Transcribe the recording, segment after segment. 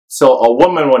So a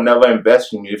woman will never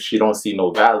invest in you if she don't see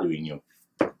no value in you.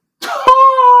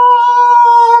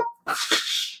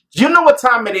 You know what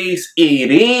time it is?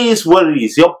 It is what it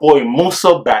is. Your boy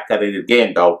Musa back at it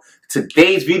again, though.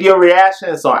 Today's video reaction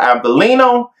is on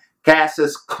Avelino,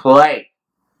 Cassius, Clay.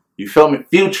 You feel me?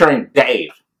 Featuring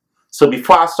Dave. So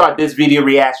before I start this video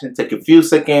reaction, take a few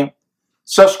seconds.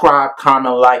 Subscribe,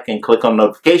 comment, like, and click on the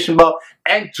notification bell.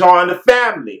 And join the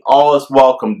family. All is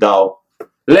welcome, though.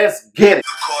 Let's get it.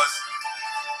 Of course,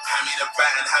 hand me the bat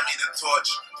and hand me the torch.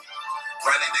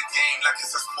 Running the game like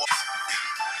it's a sport.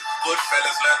 Good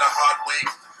fellas learn the hard way.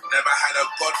 Never had a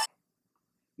god.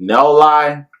 No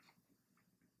lie.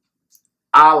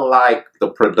 I like the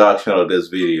production of this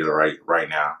video right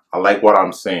now. I like what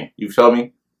I'm seeing. You feel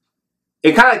me?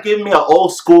 It kind of gives me an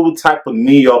old school type of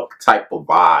New York type of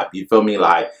vibe. You feel me?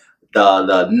 Like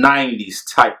the 90s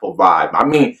type of vibe. I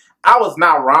mean, I was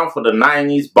not around for the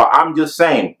 90s, but I'm just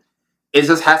saying, it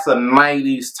just has a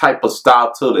 90s type of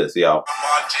style to this, yo.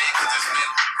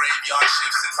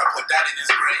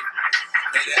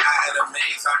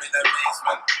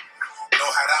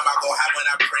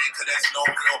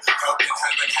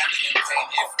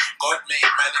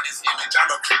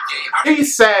 He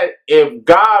said if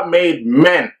God made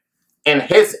men in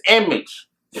his image,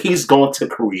 he's going to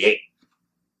create.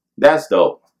 That's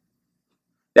dope.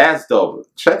 That's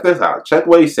dope. Check this out. Check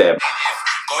what he said.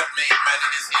 God made man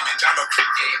in his image, I'ma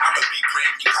create, I'ma be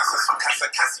great,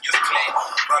 Cassius clay.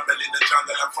 Rumble in the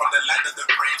jungle, I'm from the land of the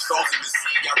brave. Souls in the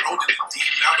sea, I rode in the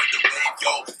deep, now in the wave.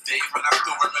 Yo, Dave, and I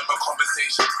still remember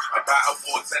conversations about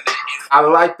awards and the I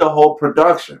like the whole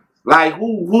production. Like,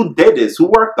 who did this? Who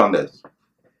worked on this?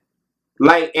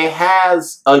 Like, it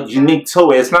has a unique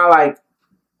to it. It's not like,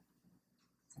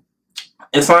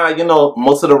 you know,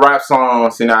 most of the rap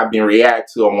songs, you know, I've been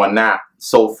react to and whatnot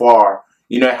so far.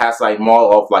 You know, it has like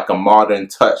more of like a modern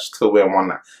touch to it and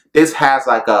whatnot. This has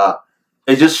like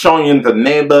it's just showing you the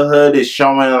neighborhood. It's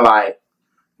showing like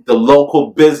the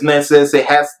local businesses. It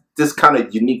has this kind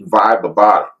of unique vibe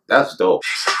about it. That's dope.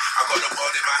 I got the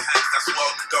world in my hands, that's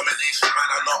world domination, man.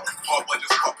 I'm not hard, but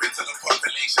just pop into the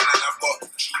population. And I've got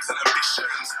dreams and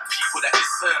ambitions, people that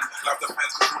listen. Love the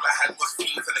fans, cause all I had was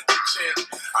fiends in the kitchen.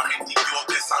 I'm in New York,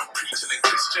 yes, I'm preaching a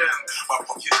Christian. My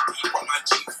pocket's deep, but my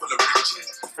jeans full of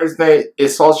riches.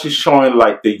 It's also showing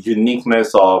like the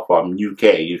uniqueness of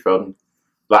UK, you feel me?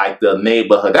 Like the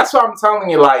neighborhood. That's what I'm telling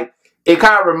you, like, it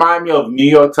kind of reminds me of New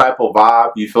York type of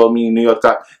vibe, you feel me? New York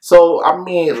type. So, I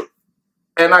mean,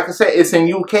 and like I said, it's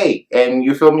in UK, and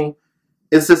you feel me?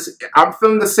 It's just, I'm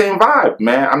feeling the same vibe,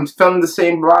 man. I'm feeling the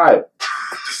same vibe.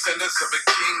 Descendants of a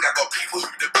king, I got people who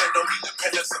depend on me,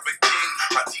 dependents of a king.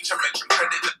 My teacher mentioned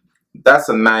credit. That's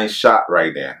a nice shot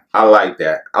right there. I like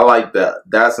that. I like that.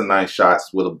 That's a nice shot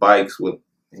with the bikes. With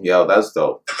yo, that's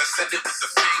dope. Never said it was a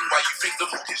thing. Why you think the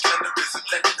mortgage lender isn't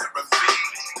lending her a thing?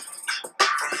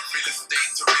 From real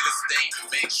estate to real estate,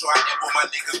 make sure I get all my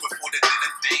niggas before the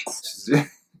dinner dates.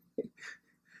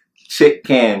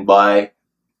 Chicken, boy.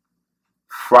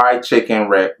 Fried chicken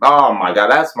wrap. Oh my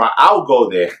god, that's my. I'll go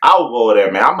there. I'll go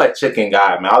there, man. I'm a chicken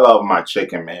guy, man. I love my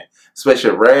chicken, man.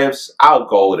 Especially ribs. I'll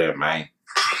go there, man.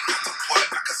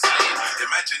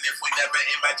 Imagine if we never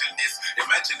imagined this.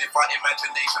 Imagine if our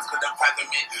imaginations couldn't fathom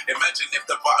it. Imagine if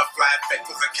the butterfly effect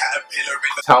was a caterpillar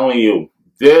in the... Telling you,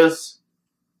 this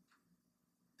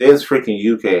freaking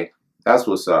UK. That's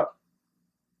what's up.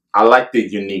 I like the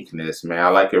uniqueness, man. I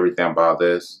like everything about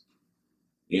this.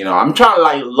 You know, I'm trying to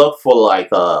like look for like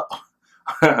a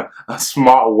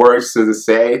smart words to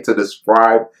say to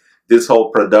describe this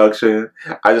whole production.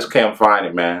 I just can't find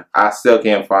it, man. I still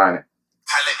can't find it.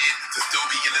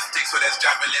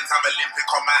 I'm Olympic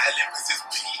on my Olympus'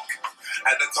 peak.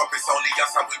 At the top it's only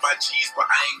us, I'm with my G's, but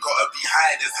I ain't gotta be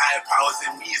high. There's higher powers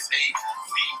in me, it's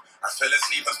AV. I fell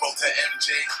asleep and spoke to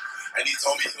MJ, and he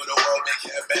told me heal the world, make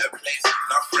it a better place.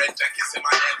 Enough red jackets in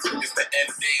my hands, it's the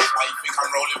end days. Why you think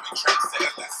I'm rolling with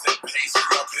trendsetters that set pace?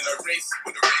 Grew up in a race,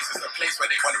 with the race is a place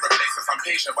where they want to replace us. I'm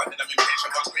patient, but then I'm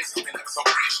impatient. God's grace has been ever so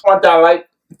gracious. What I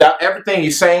like, that everything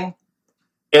he's saying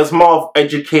is more of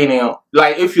educating.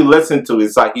 Like, if you listen to it,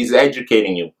 it's like he's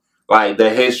educating you. Like the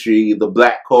history, the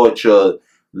black culture,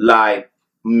 like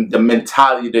the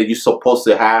mentality that you're supposed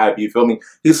to have, you feel me?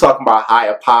 He's talking about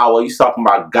higher power, he's talking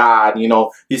about God, you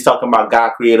know, he's talking about God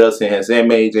created us in his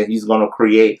image and he's going to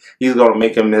create, he's going to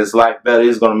make him his life better,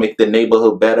 he's going to make the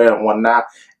neighborhood better and whatnot.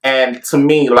 And to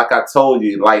me, like I told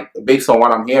you, like based on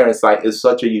what I'm hearing, it's like, it's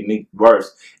such a unique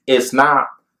verse. It's not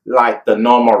like the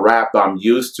normal rap I'm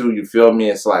used to, you feel me?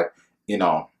 It's like, you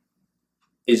know,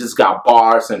 it just got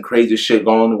bars and crazy shit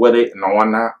going with it and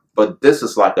whatnot. But this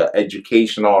is like an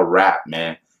educational rap,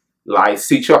 man. like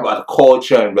teach you about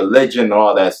culture and religion and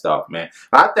all that stuff, man.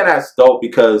 I think that's dope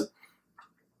because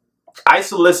I used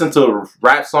to listen to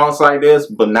rap songs like this,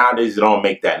 but nowadays you don't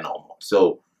make that no more.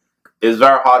 So it's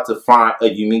very hard to find a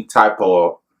unique type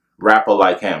of rapper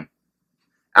like him.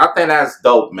 I think that's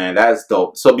dope, man. That's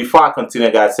dope. So before I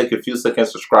continue, guys, take a few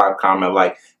seconds, subscribe, comment,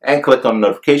 like, and click on the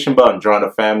notification button. Join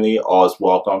the family. Always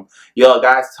welcome. Yo,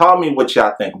 guys, tell me what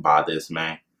y'all think about this,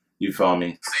 man. You feel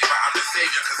me?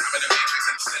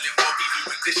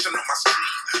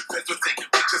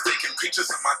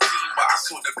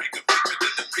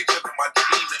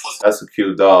 That's a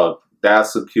cute dog.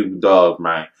 That's a cute dog,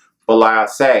 man. But like I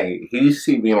say, he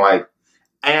see me like,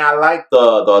 and I like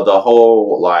the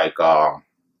whole like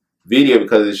video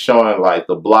because it's showing like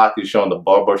the block, it's showing the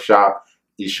barber shop,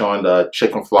 it's showing the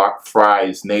chicken flock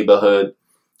fries neighborhood,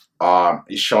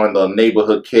 it's showing the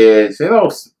neighborhood kids, you know.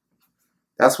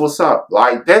 That's what's up.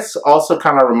 Like, that's also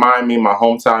kind of remind me of my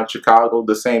hometown, Chicago,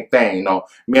 the same thing, you know.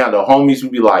 Me and the homies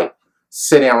would be like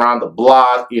sitting around the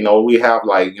block, you know, we have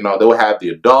like, you know, they'll have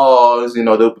their dogs, you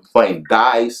know, they'll be playing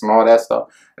dice and all that stuff.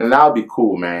 And that would be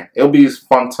cool, man. It'll be a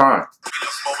fun time.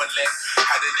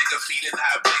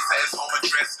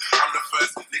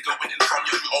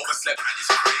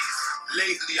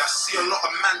 Lately, I see a lot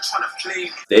of man trying to play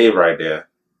me. Dave right there.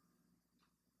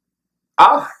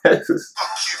 Oh, fuck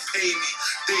you, pay me.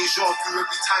 Deja vu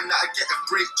every time that I get a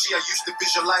break. G, I used to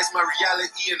visualize my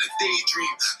reality in a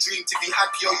daydream. Dream to be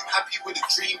happy. Are you happy with a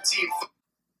dream team?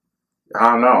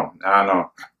 I don't know. I don't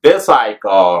know. It's like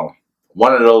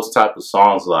one of those type of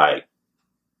songs like,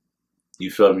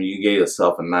 you feel me? You get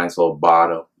yourself a nice little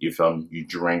bottle. You feel me? You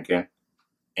drinking.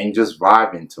 And just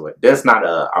vibe into it. That's not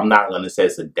a, I'm not going to say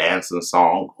it's a dancing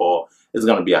song or it's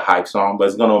going to be a hype song, but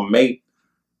it's going to make,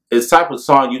 it's type of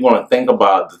song you're going to think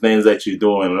about the things that you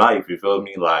do in life, you feel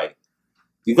me? Like,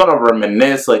 you're going to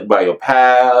reminisce like about your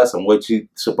past and what you're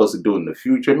supposed to do in the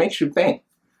future. It makes you think.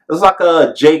 It's like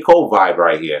a J. Cole vibe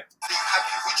right here.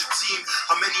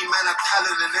 How many men have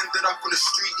talent and ended up on the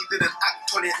street? You didn't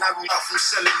act on it. Now we out from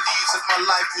selling leaves. If my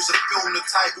life was a film, the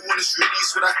title when it's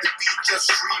released would have to be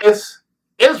just street.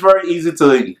 It's very easy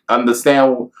to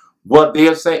understand what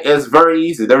they're saying. It's very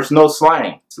easy. There's no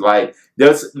slang. It's like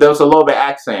there's a little bit of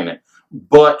accent in it,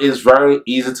 but it's very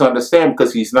easy to understand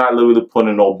because he's not literally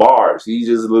putting no bars. He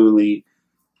just literally,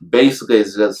 basically,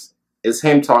 it's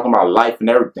him talking about life and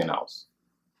everything else.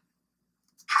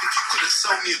 If you couldn't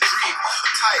sell me a dream, I'm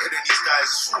tired of these guys.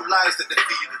 It's all lies that they're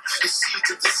feeding. The seeds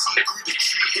of the seed grew the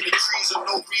tree in the trees are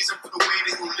no reason for the way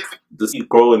that you live. The seed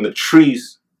grow in the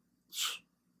trees.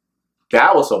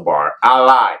 That was a bar. I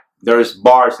lied. There's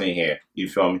bars in here. You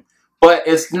feel me? But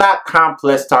it's not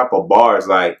complex type of bars.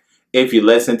 Like, if you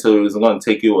listen to it, it's going to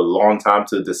take you a long time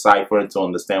to decipher and to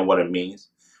understand what it means.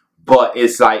 But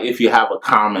it's like, if you have a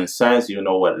common sense, you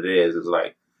know what it is. It's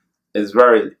like, it's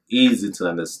very easy to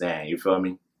understand. You feel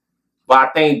me? But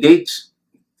I think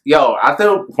I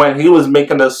think when he was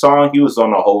making the song, he was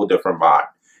on a whole different vibe.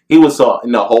 He was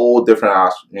in a whole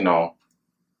different, you know,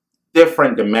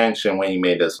 different dimension when he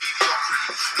made this.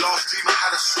 Last dream I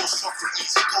had a source for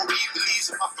easy code, he believes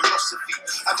in my philosophy.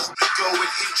 I just go and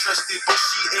interested, but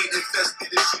she ain't invested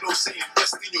if she don't say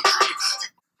invest in your dream.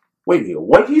 Wait,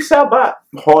 what he said about,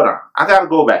 hold on, I gotta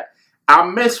go back. I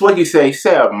missed what he said. He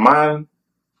said man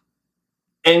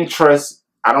interest,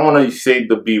 I don't want to say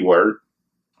the B word.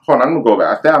 Hold on, I'm gonna go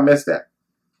back. I think I missed that.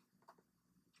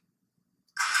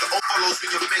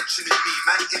 When you're mentioning me,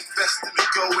 man, invest in the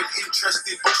girl when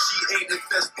interested, but she ain't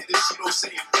invested if she don't say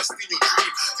invest in your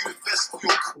dream. You invest for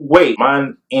your... Wait,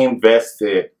 man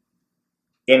invested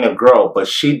in a girl, but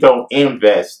she don't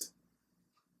invest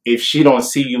if she don't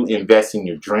see you invest in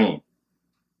your dream.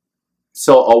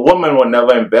 So a woman will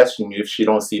never invest in you if she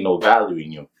don't see no value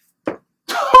in you.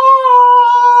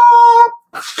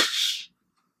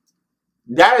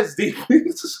 That is deep.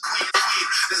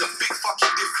 There's a big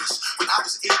fucking difference. When I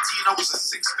was 18, I was a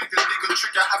six-figure nigga.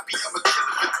 Trigger happy, I'm a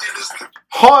killer for dinners.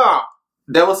 Hold on.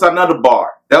 That was another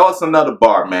bar. That was another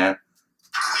bar, man.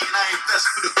 Queen, I invest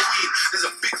for the queen. There's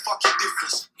a big fucking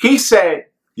difference. He said,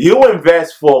 you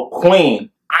invest for a queen.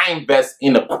 I invest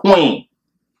in a queen.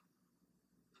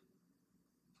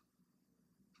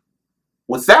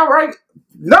 Was that right?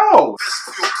 No.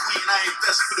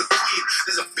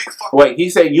 Wait, he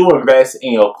said you invest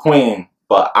in your queen,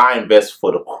 but I invest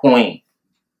for the queen.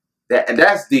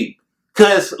 That's deep.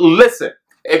 Because, listen,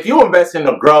 if you invest in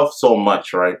a girl so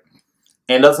much, right,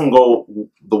 and it doesn't go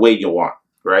the way you want,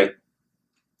 right,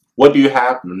 what do you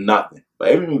have? Nothing. But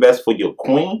if you invest for your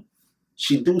queen,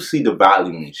 she do see the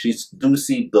value in it. She do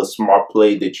see the smart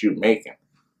play that you're making.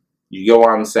 You get what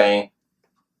I'm saying?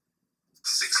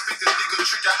 6-figure nigga,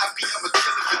 trigger happy, I'm a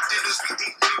killer for dinners, we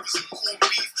ate neighbors and corned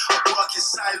beef. I work in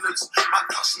silence, my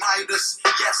touch Midas.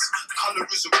 Yes,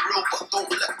 colorism real, but don't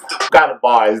let them. Got the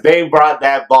bars. They brought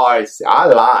that bars. I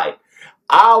lied.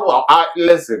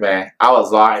 Listen, man. I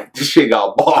was lying. This shit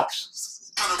got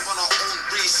bars. Trying to run our own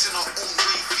race in our own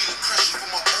way, feeling pressure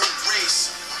from our own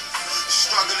race.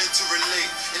 Struggling to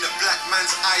relate. In the black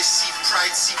man's eyes, see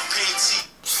pride, see pain,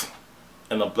 see.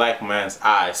 In the black man's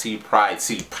eyes, see pride,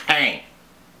 see pain.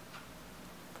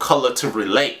 Color to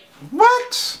relate.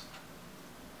 What?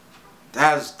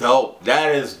 That's dope.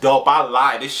 That is dope. I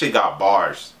lied. This shit got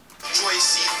bars. Joy,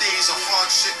 see days of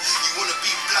hardship. You wanna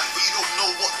be black, but you don't know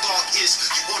what dark is.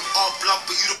 You want our blood,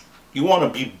 but you don't. You wanna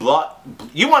be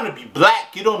you wanna be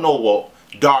black, you don't know what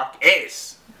dark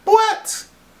is. What?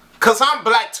 Cause I'm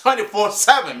black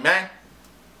 24/7, man.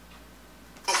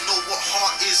 Don't know what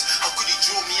heart is. How could he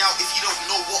draw me out if you don't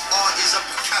know what art is? A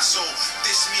Picasso.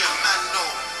 This me a man know.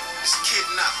 It's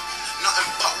kidnapped.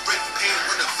 Nothing but red paint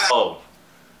when the Oh,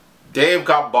 Dave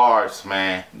got bars,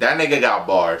 man. That nigga got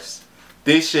bars.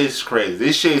 This shit's crazy.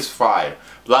 This shit's fire.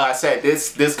 Like I said,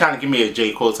 this kind of give me a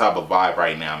J. Cole type of vibe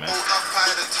right now, man.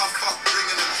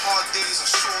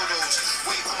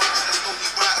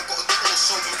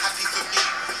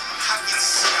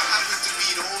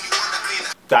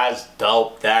 That's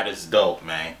dope. That is dope,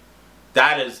 man.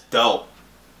 That is dope.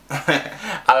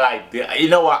 I like that. You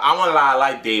know what? I'm gonna lie. I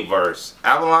like Dave's verse.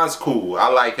 Avelino's cool. I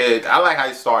like it. I like how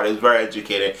he started. He's very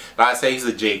educated. Like I say, he's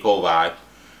a J. Cole vibe.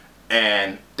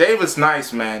 And Dave is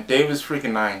nice, man. Dave is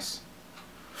freaking nice.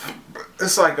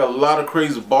 It's like a lot of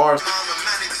crazy bars.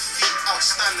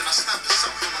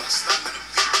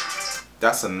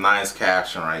 That's a nice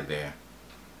caption right there.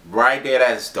 Right there,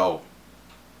 that's dope.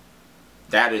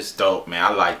 That is dope, man.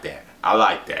 I like that. I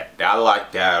like that. I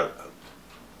like that.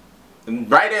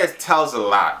 Right there, it tells a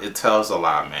lot. It tells a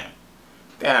lot, man.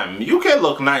 Damn, UK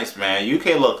look nice, man.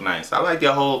 UK look nice. I like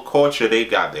the whole culture they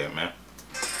got there, man.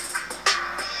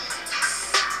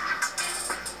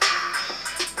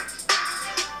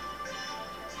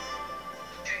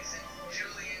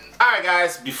 Alright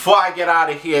guys, before I get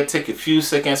out of here, take a few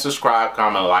seconds, subscribe,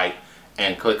 comment, like,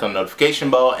 and click on the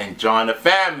notification bell and join the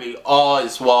family. All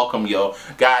is welcome, yo.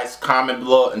 Guys, comment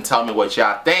below and tell me what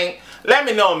y'all think. Let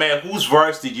me know, man, whose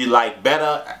verse did you like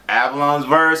better? Avelino's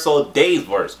verse or Dave's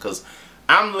verse? Because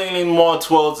I'm leaning more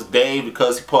towards Dave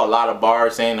because he put a lot of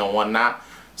bars in and whatnot.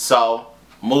 So,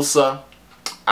 Musa,